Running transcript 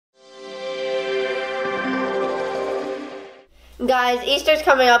Guys, Easter's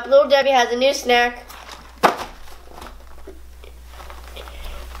coming up. Little Debbie has a new snack.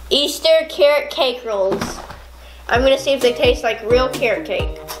 Easter carrot cake rolls. I'm gonna see if they taste like real carrot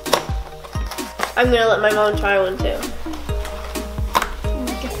cake. I'm gonna let my mom try one too.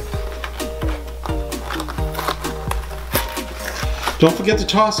 Don't forget to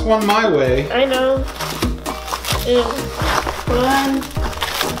toss one my way. I know. Ew. 1,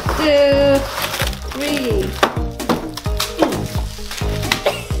 2, 3.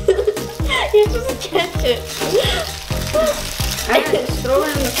 You're supposed to catch it. I just throw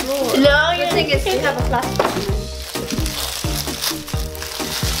it on the floor. No, The thing is, we have a plastic.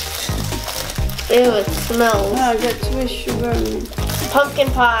 Ew, it smells. Oh, I got too much sugar in it. Pumpkin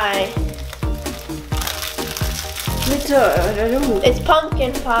pie. I don't know. It's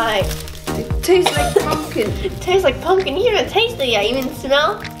pumpkin pie. It tastes like pumpkin. It tastes like pumpkin. You haven't tasted it yet. You even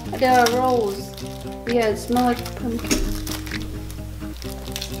smell? There are rolls. Yeah, it smells like pumpkin.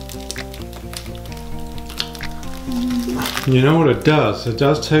 You know what it does? It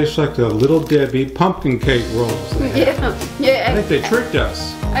does taste like the Little Debbie pumpkin cake rolls. They have. Yeah, I think they tricked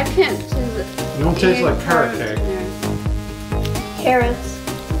us. I can't taste it. It don't taste like carrot cake. Carrots.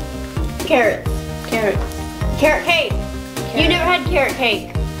 Carrots. Carrot. Carrot cake. You never had carrot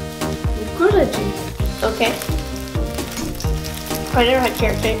cake. Good at you. Okay. I never had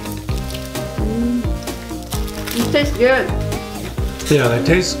carrot cake. It tastes good. Yeah, they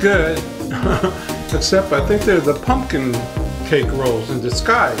taste good. Except I think they're the pumpkin cake rolls in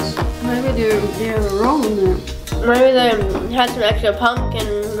disguise. Maybe they're wrong there. Maybe they had some extra pumpkin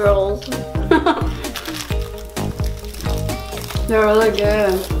rolls. They're really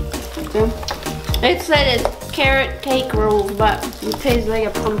good. It said it's carrot cake rolls, but it tastes like a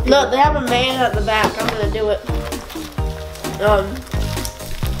pumpkin. No, they have a man at the back. I'm gonna do it.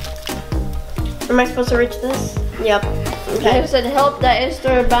 Am I supposed to reach this? Yep. Okay. It said help the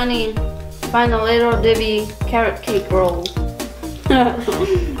Easter bunny find a Little Debbie carrot cake roll.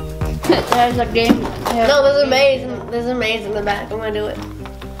 There's a game. No, there's a maze. There's a maze in the back. I'm gonna do it.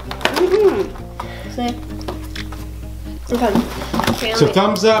 See? Okay. Okay, So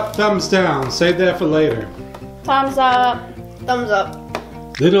thumbs up, thumbs down. Save that for later. Thumbs up. thumbs up.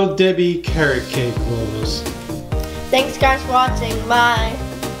 Little Debbie carrot cake rolls. Thanks guys for watching. Bye.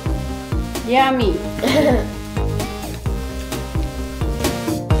 Yummy.